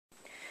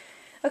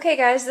Okay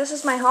guys, this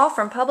is my haul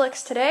from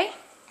Publix today.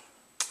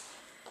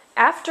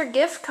 After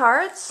gift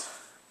cards,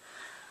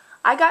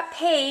 I got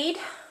paid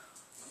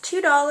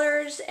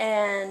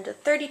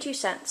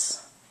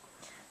 $2.32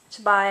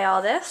 to buy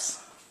all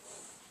this.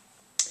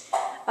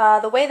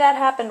 The way that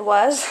happened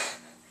was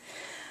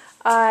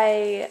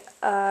I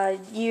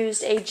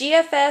used a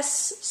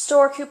GFS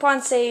store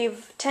coupon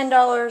save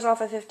 $10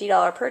 off a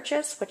 $50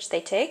 purchase, which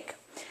they take.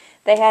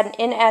 They had an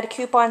in-ad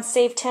coupon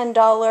save $10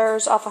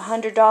 off a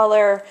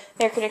 $100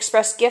 American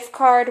Express gift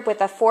card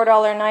with a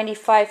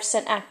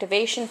 $4.95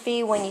 activation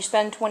fee when you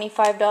spend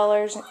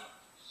 $25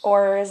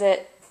 or is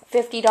it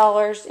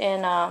 $50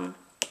 in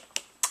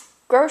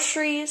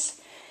groceries.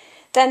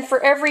 Then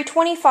for every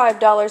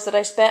 $25 that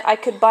I spent, I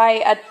could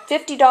buy a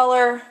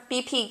 $50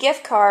 BP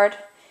gift card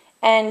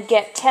and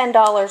get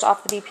 $10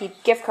 off the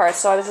BP gift card.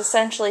 So I was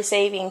essentially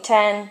saving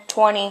 10,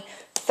 20,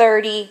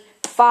 30,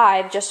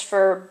 5 just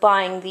for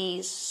buying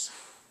these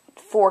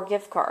 4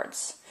 gift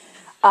cards.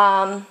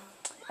 And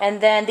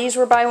then these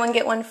were buy one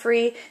get one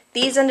free.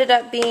 These ended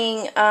up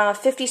being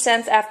 50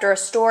 cents after a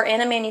store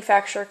and a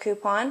manufacturer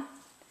coupon.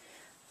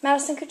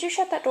 Madison, could you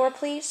shut that door,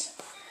 please?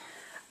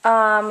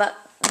 The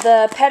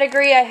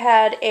pedigree, I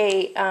had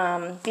a,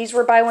 these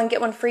were buy one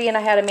get one free, and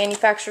I had a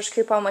manufacturer's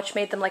coupon which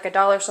made them like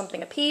 $1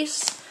 something a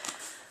piece.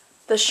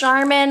 The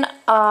Charmin,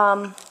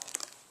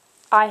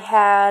 I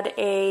had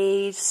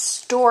a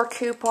store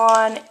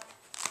coupon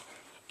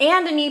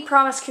and an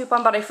e-promise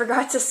coupon, but I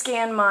forgot to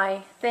scan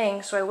my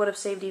thing, so I would have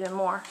saved even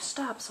more.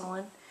 Stop,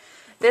 Solon.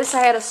 This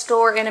I had a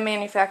store and a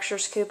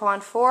manufacturer's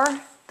coupon for.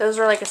 Those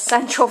are like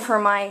essential for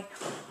my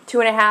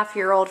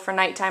 2.5-year-old for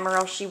nighttime, or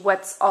else she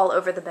wets all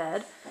over the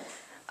bed.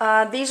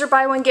 These are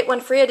buy one get one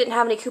free. I didn't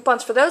have any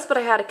coupons for those, but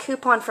I had a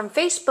coupon from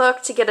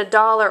Facebook to get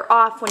 $1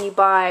 off when you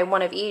buy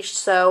one of each,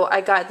 so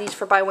I got these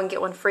for buy one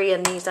get one free,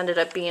 and these ended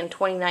up being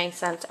 29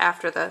 cents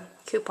after the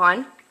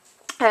coupon.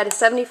 I had a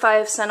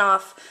 75-cent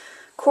off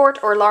quart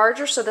or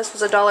larger, so this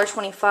was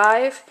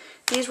 $1.25.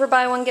 These were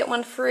buy one get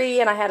one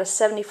free, and I had a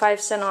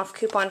 75-cent off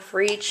coupon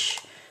for each,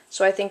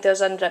 so I think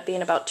those ended up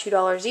being about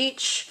 $2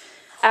 each.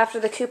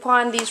 After the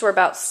coupon, these were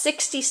about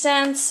 60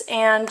 cents,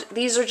 and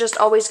these are just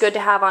always good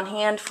to have on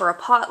hand for a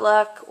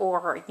potluck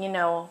or, you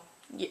know,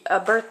 a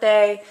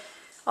birthday.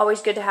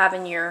 Always good to have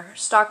in your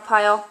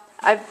stockpile.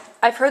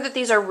 I've heard that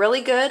these are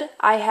really good.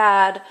 I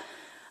had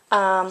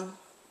 $1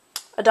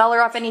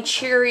 off any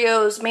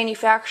Cheerios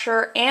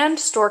manufacturer and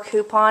store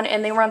coupon,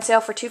 and they were on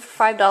sale for 2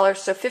 for $5,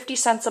 so 50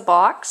 cents a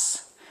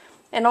box,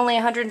 and only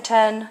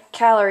 110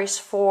 calories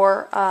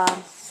for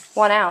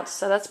 1 ounce,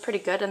 so that's pretty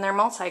good, and they're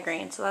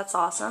multi-grain, so that's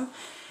awesome.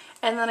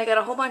 And then I got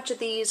a whole bunch of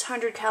these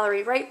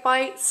 100-calorie Right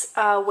Bites,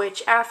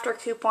 which after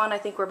coupon I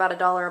think were about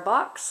 $1 a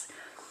box.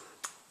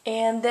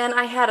 And then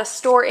I had a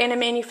store and a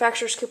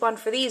manufacturer's coupon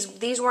for these.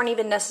 These weren't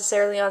even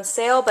necessarily on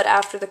sale, but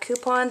after the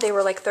coupon they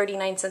were like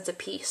 39 cents a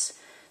piece.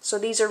 So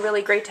these are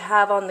really great to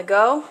have on the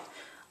go.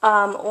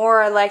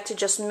 Or I like to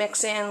just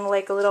mix in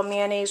like a little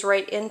mayonnaise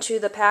right into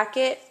the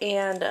packet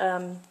and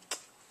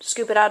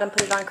scoop it out and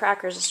put it on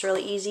crackers. It's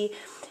really easy.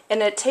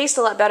 And it tastes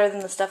a lot better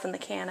than the stuff in the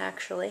can,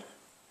 actually.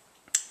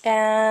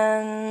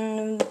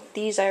 And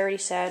these, I already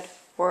said,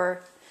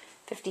 were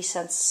 50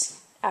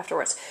 cents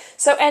afterwards.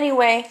 So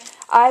anyway,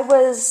 I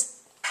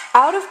was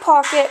out of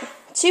pocket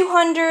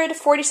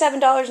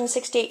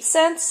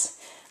 $247.68,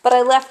 but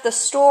I left the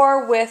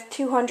store with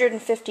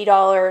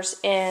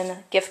 $250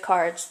 in gift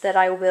cards that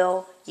I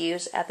will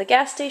use at the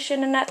gas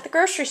station and at the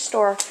grocery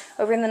store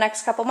over in the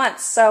next couple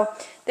months. So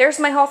there's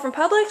my haul from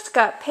Publix.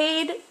 Got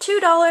paid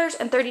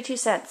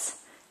 $2.32.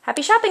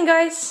 Happy shopping,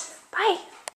 guys. Bye.